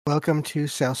Welcome to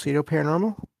Salcedo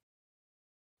Paranormal.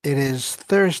 It is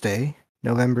Thursday,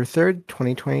 November 3rd,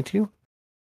 2022,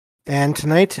 and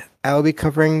tonight I will be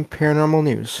covering paranormal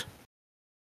news.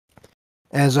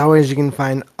 As always, you can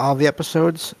find all the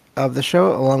episodes of the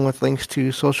show along with links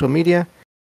to social media,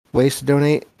 ways to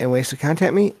donate, and ways to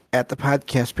contact me at the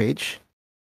podcast page.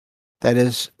 That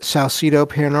is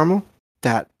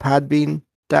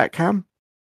salcedoparanormal.podbean.com.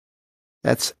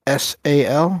 That's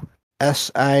SALSIDO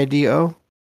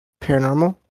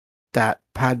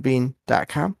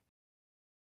paranormal.podbean.com.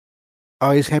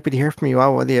 Always happy to hear from you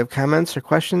all, whether you have comments or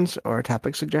questions or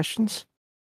topic suggestions,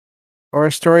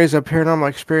 or stories of paranormal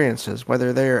experiences,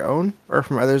 whether they're your own or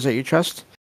from others that you trust.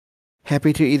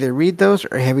 Happy to either read those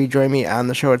or have you join me on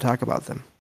the show to talk about them.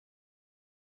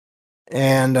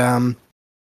 And,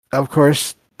 of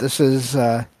course, this is,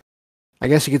 I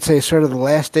guess you could say, sort of the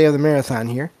last day of the marathon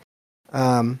here.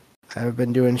 I've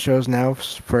been doing shows now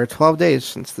for 12 days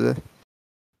since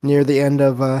near the end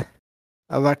of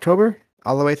October,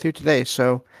 all the way through today.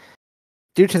 So,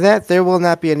 due to that, there will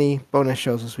not be any bonus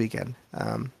shows this weekend.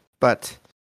 But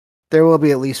there will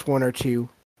be at least one or two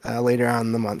later on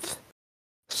in the month.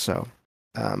 So,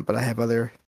 but I have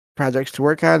other projects to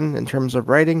work on in terms of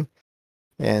writing,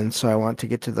 and so I want to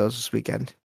get to those this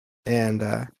weekend. And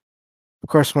of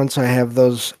course, once I have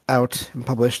those out and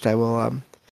published, I will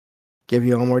give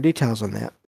you all more details on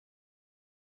that.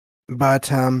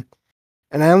 But and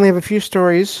I only have a few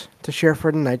stories to share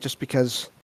for tonight, just because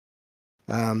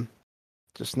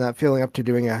just not feeling up to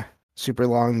doing a super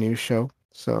long news show.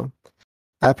 So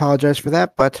I apologize for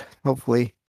that, but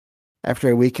hopefully after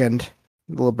a weekend,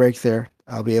 a little break there,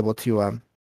 I'll be able to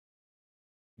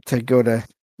go to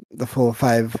the full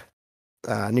 5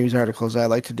 news articles I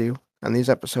like to do on these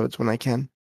episodes when I can.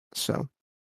 So,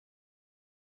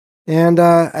 and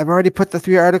I've already put the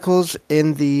 3 articles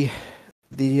in the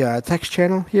text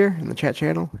channel here, in the chat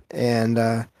channel, and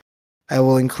I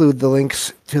will include the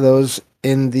links to those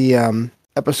in the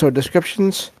episode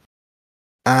descriptions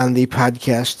on the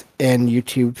podcast and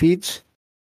YouTube feeds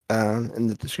in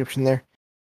the description there.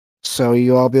 So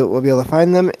you all will be able to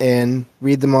find them and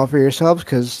read them all for yourselves,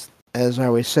 because, as I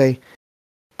always say,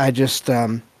 I just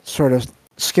sort of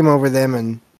skim over them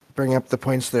and bring up the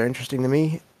points that are interesting to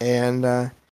me, and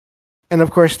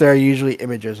of course there are usually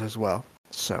images as well.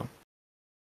 So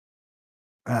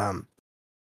I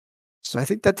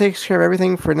think that takes care of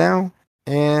everything for now,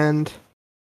 and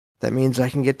that means I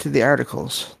can get to the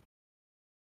articles.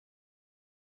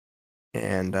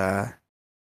 And so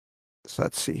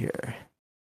let's see here.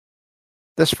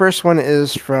 This first one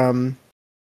is from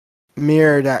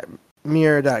mirror.co.uk.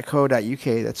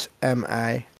 That's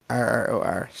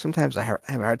MIRROR. Sometimes I have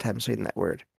a hard time saying that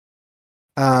word.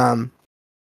 And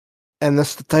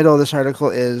the title of this article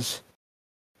is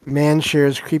 "Man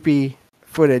Shares Creepy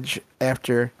Footage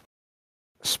After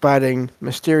Spotting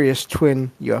Mysterious Twin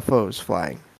UFOs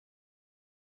Flying."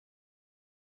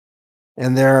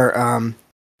 And there are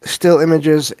still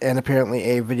images and apparently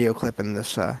a video clip in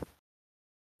this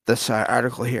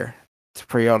article here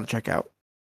for y'all to check out.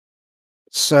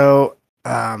 So,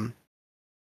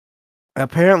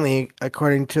 apparently,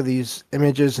 according to these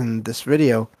images in this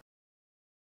video,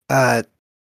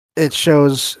 it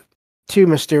shows 2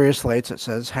 mysterious lights, it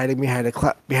says, hiding behind a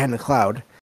cloud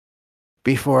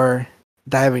before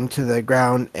diving to the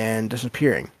ground and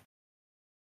disappearing.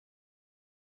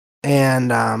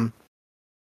 And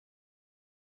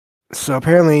so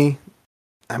apparently,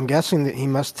 I'm guessing that he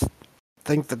must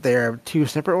think that they are 2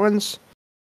 separate ones,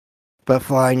 but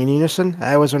flying in unison.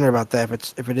 I always wonder about that,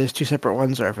 if it is 2 separate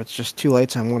ones or if it's just 2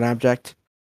 lights on one object.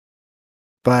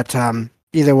 But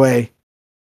either way,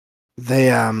 they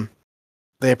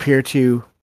appear to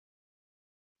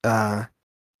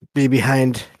be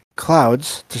behind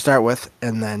clouds to start with,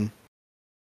 and then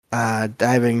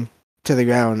diving to the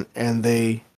ground, and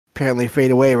they apparently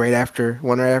fade away one right after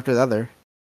the other.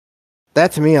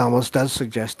 That to me almost does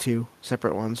suggest 2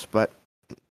 separate ones, but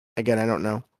again, I don't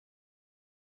know.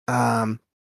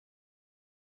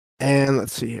 And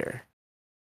let's see here.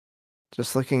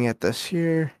 Just looking at this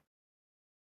here.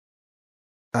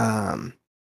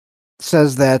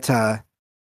 Says that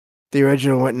the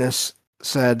original witness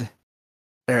said,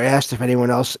 or asked if anyone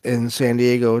else in San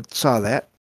Diego saw that.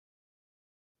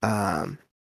 And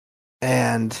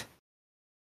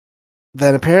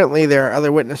then apparently there are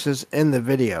other witnesses in the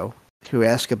video who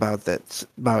ask about the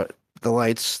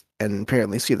lights, and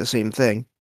apparently see the same thing.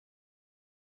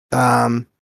 So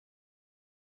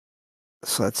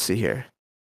let's see here.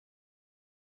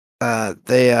 So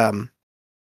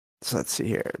let's see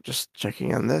here. Just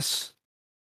checking on this.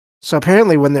 So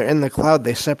apparently when they're in the cloud,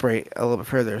 they separate a little bit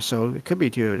further. So it could be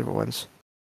 2 different ones.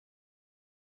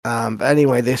 But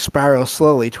anyway, they spiral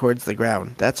slowly towards the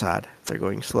ground. That's odd. They're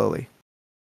going slowly.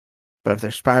 But if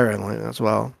they're spiraling as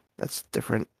well, that's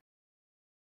different.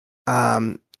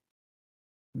 Um,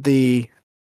 the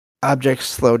objects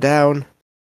slow down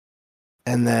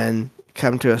and then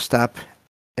come to a stop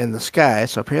in the sky.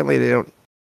 So apparently they don't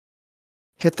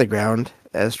hit the ground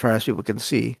as far as people can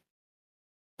see.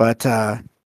 But the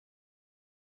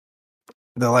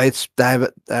lights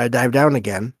dive down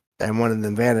again, and one of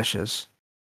them vanishes.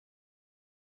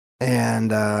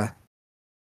 And let's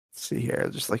see here,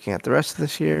 just looking at the rest of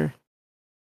this here.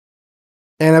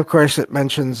 And of course, it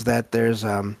mentions that there's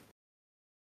a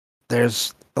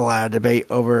lot of debate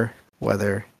over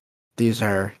whether these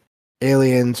are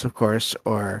aliens, of course,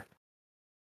 or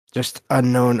just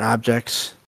unknown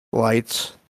objects,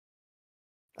 lights.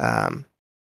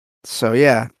 So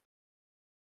yeah,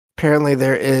 apparently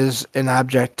there is an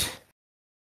object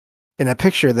in a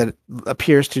picture that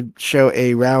appears to show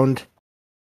a round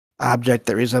object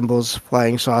that resembles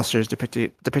flying saucers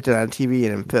depicted on TV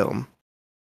and in film.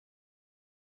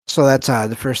 So that's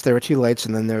odd. First there were two lights,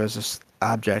 and then there was this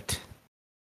object.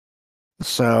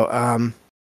 So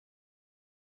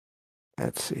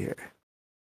let's see here.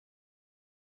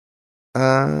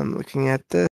 Looking at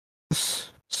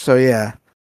this. So yeah.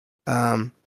 Oh,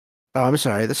 I'm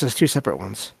sorry. This is two separate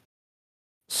ones.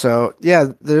 So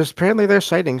yeah, there's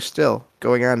sightings still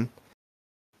going on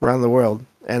around the world,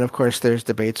 and of course there's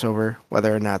debates over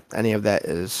whether or not any of that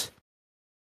is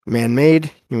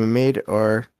man-made, human-made,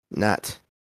 or not.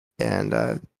 And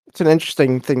it's an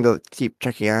interesting thing to keep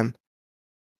checking on.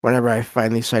 Whenever I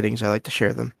find these sightings, I like to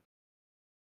share them,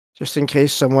 just in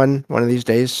case someone one of these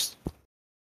days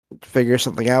figures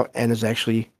something out and is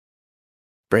actually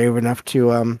brave enough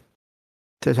to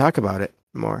talk about it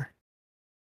more.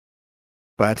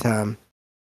 But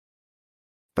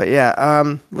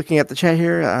yeah, looking at the chat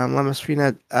here,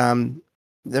 Lemmasfina,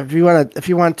 if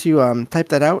you want to type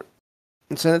that out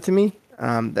and send it to me,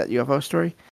 that UFO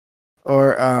story,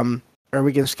 or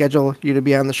we can schedule you to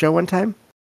be on the show one time.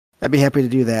 I'd be happy to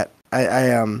do that.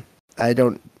 I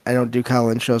don't do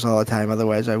call-in shows all the time.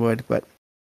 Otherwise, I would, but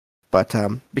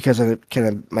because it kind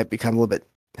of might become a little bit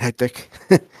hectic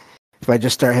if I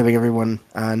just start having everyone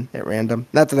on at random.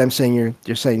 Not that I'm saying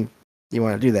you're saying you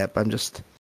want to do that, but I'm just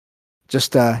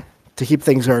to keep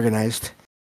things organized.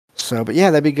 So, but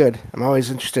yeah, that'd be good. I'm always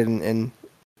interested in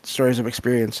stories of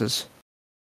experiences.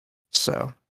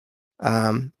 So,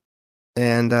 and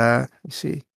let's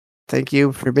see. Thank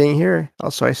you for being here.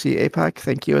 Also, I see APOC.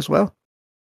 Thank you as well.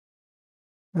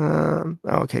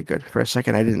 Okay, good. For a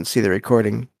second, I didn't see the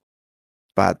recording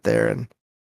spot there, and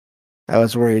I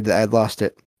was worried that I'd lost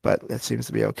it, but it seems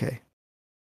to be okay.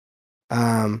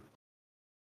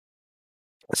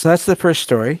 So that's the first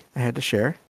story I had to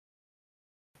share.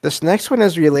 This next one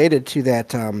is related to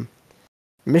that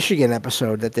Michigan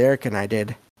episode that Derek and I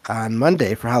did on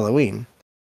Monday for Halloween.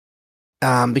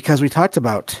 Because we talked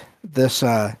about this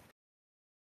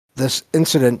this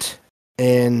incident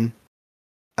in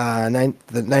the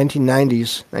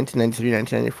 1990s, 1993,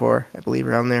 1994, I believe,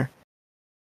 around there,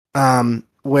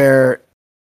 where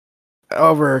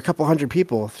over a couple hundred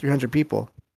people, 300 people,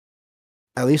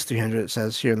 at least 300, it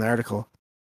says here in the article,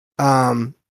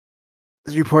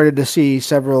 is reported to see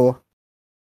several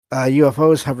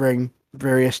UFOs hovering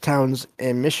various towns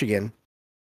in Michigan,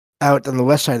 out on the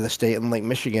west side of the state in Lake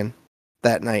Michigan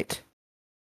that night.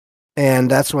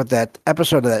 And that's what that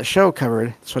episode of that show covered.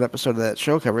 That's what episode of that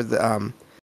show covered. That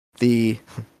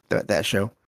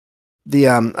show, the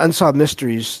Unsolved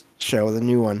Mysteries show, the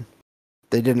new one.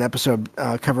 They did an episode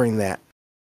covering that,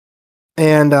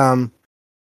 and there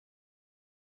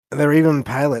were even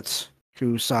pilots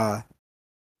who saw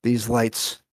these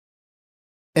lights.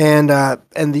 And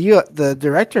the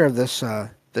director of this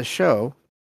the show,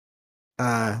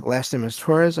 last name is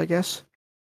Torres, I guess,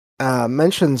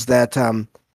 mentions that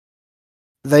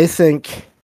they think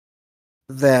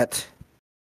that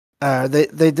they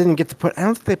didn't get to put. I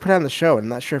don't think they put on the show. I'm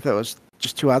not sure if that was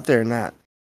just too out there or not.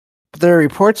 But there are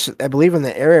reports, I believe, in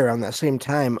the area around that same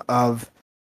time of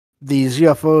these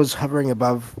UFOs hovering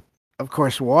above, of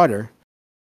course, water,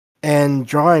 and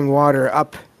drawing water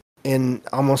up in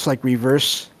almost like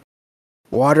reverse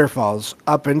waterfalls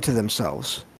up into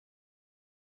themselves.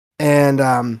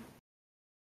 And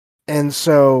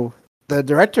so the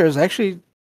director is actually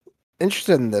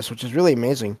interested in this, which is really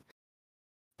amazing.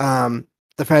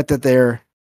 The fact that they're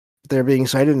being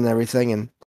sighted and everything, and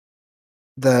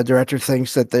the director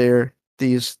thinks that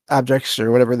these objects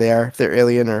or whatever they are, if they're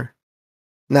alien or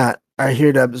not, are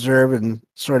here to observe and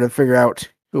sort of figure out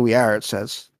who we are, it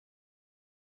says.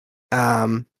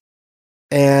 And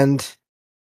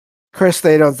Of course,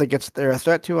 they don't think they're a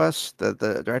threat to us.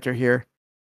 The director here,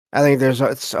 I think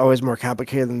it's always more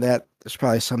complicated than that. There's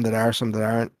probably some that are, some that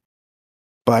aren't.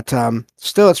 But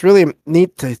still, it's really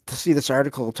neat to see this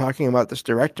article talking about this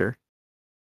director.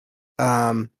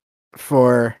 Um,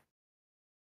 for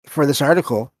this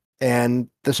article, and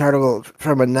this article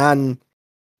from a non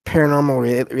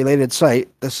paranormal related site.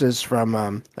 This is from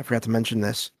I forgot to mention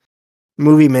this,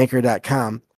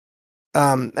 moviemaker.com.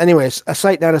 Anyways, a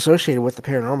site not associated with the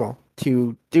paranormal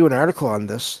to do an article on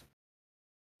this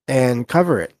and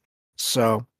cover it.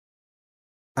 So,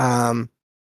 um,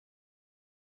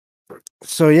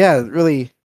 so yeah,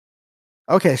 really.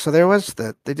 Okay, so there was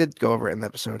that. They did go over it in the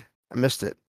episode. I missed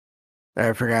it.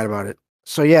 I forgot about it.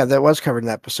 So yeah, that was covered in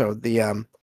the episode. The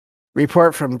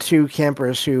report from two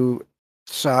campers who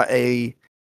saw a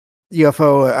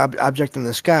UFO object in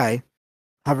the sky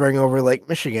hovering over Lake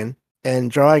Michigan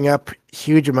and drawing up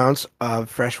huge amounts of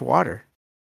fresh water.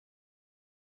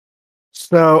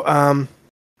 So,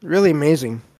 really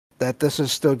amazing that this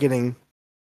is still getting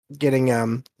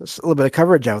a little bit of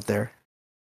coverage out there.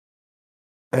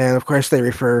 And of course, they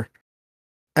refer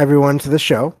everyone to the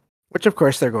show, which of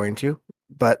course they're going to,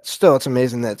 but still, it's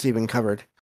amazing that it's even covered.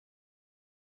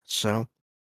 So,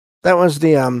 that was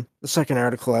the second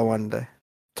article I wanted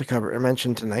to cover or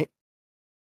mention tonight.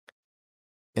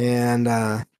 And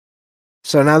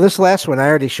so now this last one, I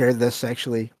already shared this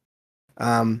actually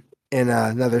in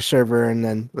another server and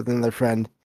then with another friend,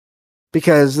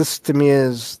 because this to me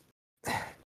it's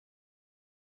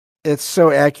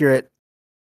so accurate,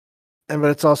 but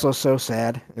it's also so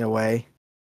sad in a way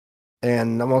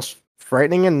and almost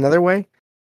frightening in another way.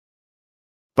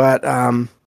 But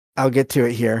I'll get to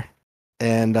it here,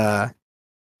 and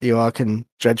you all can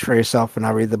judge for yourself, and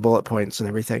I'll read the bullet points and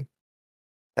everything.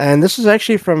 And this is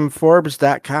actually from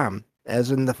Forbes.com,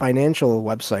 as in the financial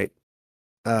website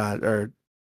or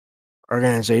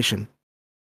organization.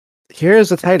 Here is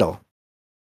the title.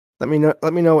 Let me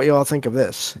know what you all think of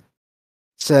this. It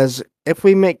says, if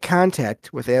we make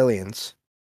contact with aliens,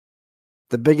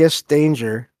 the biggest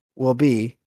danger will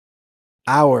be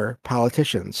our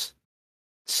politicians,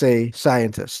 say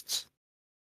scientists.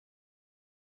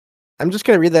 I'm just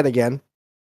going to read that again. It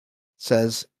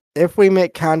says, if we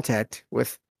make contact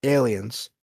with aliens,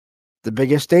 the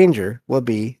biggest danger will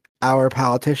be our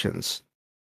politicians,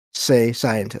 say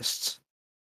scientists.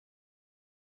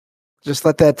 Just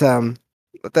let that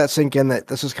sink in, that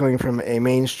this is coming from a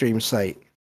mainstream site.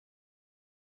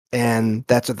 And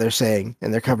that's what they're saying,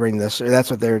 and they're covering this, or that's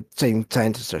what they're saying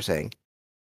scientists are saying.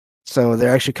 So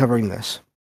they're actually covering this.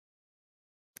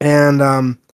 And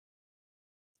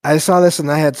I saw this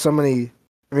and I had so many.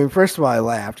 I mean, first of all, I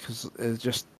laughed because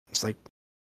it's like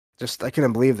I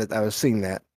couldn't believe that I was seeing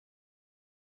that.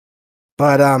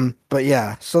 But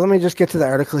yeah. So let me just get to the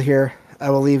article here. I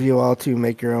will leave you all to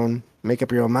make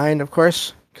up your own mind, of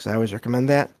course, because I always recommend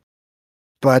that.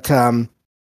 But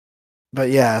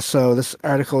yeah. So this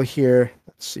article here.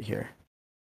 Let's see here.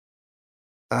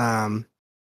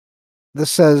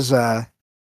 This says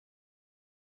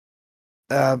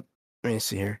let me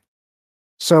see here.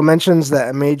 So it mentions that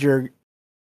a major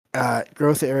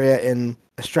growth area in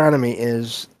astronomy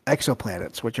is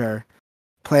exoplanets, which are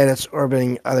planets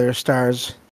orbiting other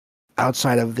stars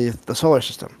outside of the solar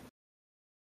system.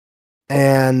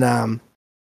 And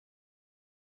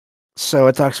so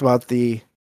it talks about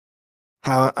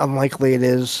how unlikely it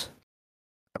is,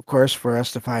 of course, for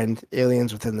us to find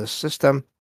aliens within this system.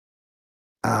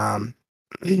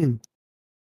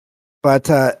 But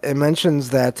it mentions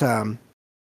that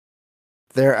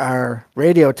there are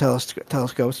radio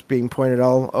telescopes being pointed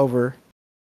all over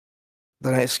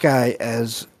the night sky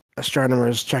as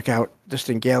astronomers check out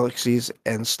distant galaxies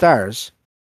and stars.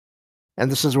 And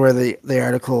this is where the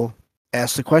article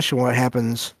asks the question, what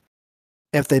happens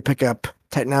if they pick up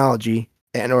technology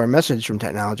or a message from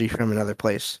technology from another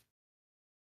place?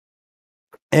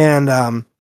 And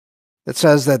it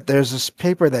says that there's this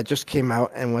paper that just came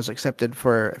out and was accepted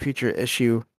for a future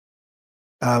issue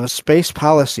of Space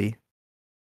Policy.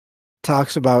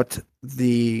 Talks about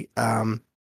the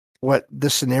what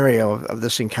this scenario of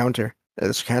this encounter,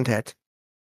 this contact,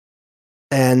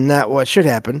 and not what should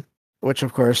happen, which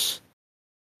of course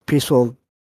peaceful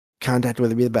contact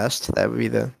would be the best. That would be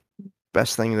the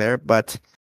best thing there. But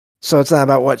so it's not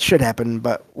about what should happen,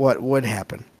 but what would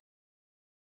happen.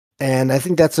 And I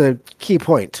think that's a key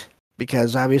point,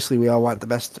 because obviously we all want the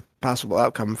best possible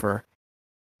outcome for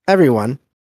everyone.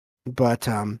 But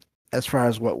as far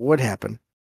as what would happen,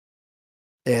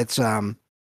 it's hard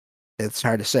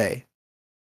to say.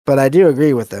 But I do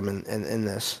agree with them in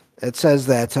this. It says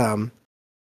that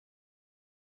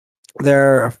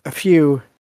there are a few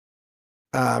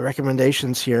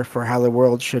recommendations here for how the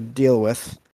world should deal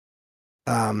with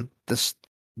this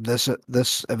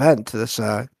event, this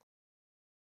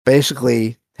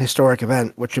basically historic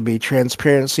event, which would be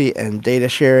transparency and data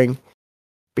sharing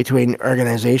between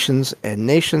organizations and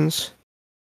nations,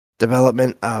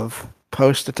 development of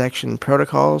post-detection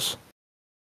protocols,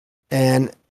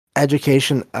 and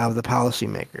education of the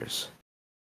policymakers.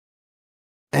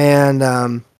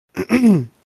 And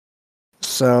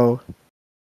so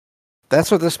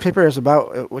that's what this paper is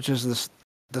about, which is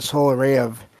this whole array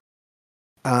of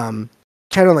kind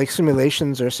of like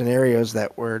simulations or scenarios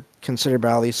that were considered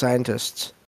by all these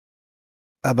scientists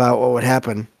about what would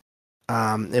happen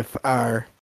if our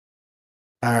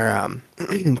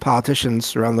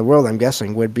politicians around the world, I'm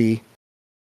guessing, would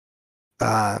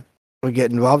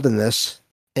get involved in this.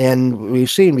 And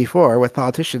we've seen before with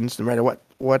politicians, no matter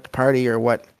what party or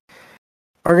what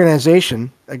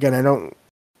organization. Again, I don't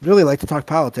really like to talk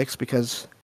politics because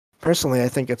personally, I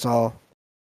think it's all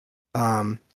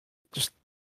just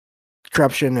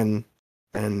corruption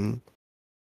and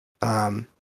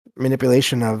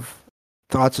manipulation of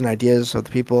thoughts and ideas of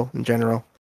the people in general.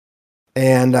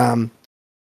 And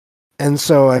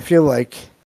so I feel like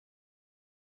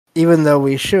even though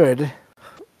we should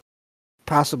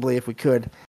possibly, if we could,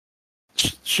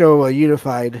 show a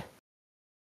unified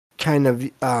kind of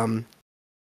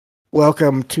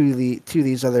welcome to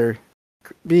these other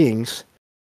beings,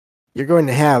 you're going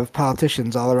to have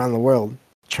politicians all around the world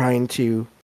trying to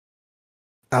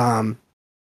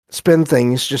spin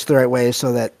things just the right way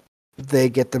so that they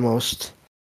get the most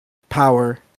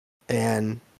power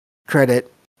and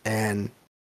credit and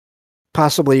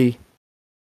possibly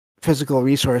physical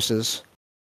resources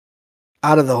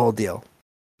out of the whole deal,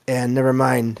 and never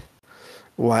mind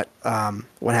what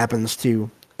happens to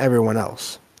everyone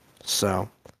else. So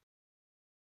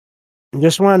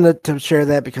just wanted to share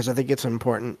that because I think it's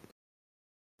important.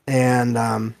 And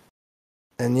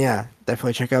yeah,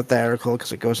 definitely check out that article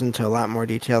because it goes into a lot more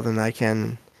detail than I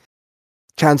can.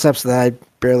 Concepts that I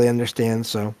barely understand.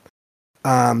 So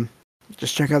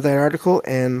just check out that article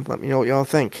and let me know what y'all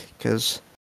think, because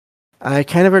I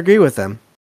kind of agree with them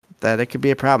that it could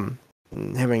be a problem.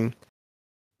 Having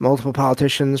multiple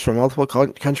politicians from multiple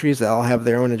countries that all have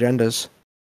their own agendas,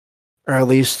 or at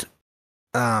least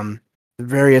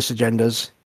various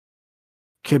agendas,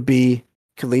 could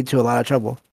lead to a lot of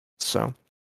trouble. So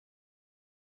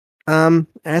and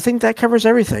I think that covers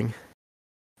everything.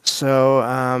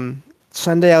 So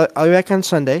Sunday, I'll be back on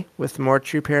Sunday with more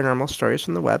true paranormal stories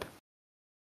from the web.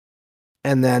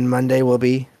 And then Monday will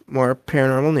be more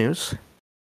paranormal news.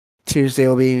 Tuesday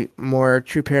will be more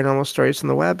true paranormal stories from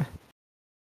the web.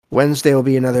 Wednesday will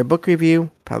be another book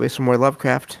review, probably some more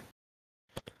Lovecraft.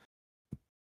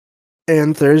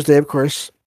 And Thursday, of course,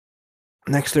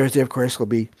 next Thursday, of course, will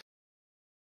be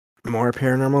more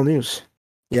paranormal news.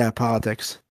 Yeah,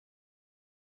 politics.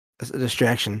 It's a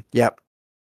distraction. Yep.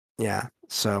 Yeah,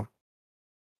 so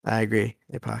I agree,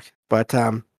 Apoc. But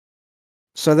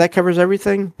so that covers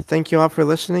everything. Thank you all for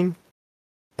listening,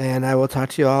 and I will talk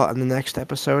to you all on the next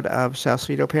episode of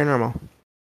Salcedo Paranormal.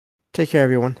 Take care,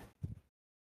 everyone.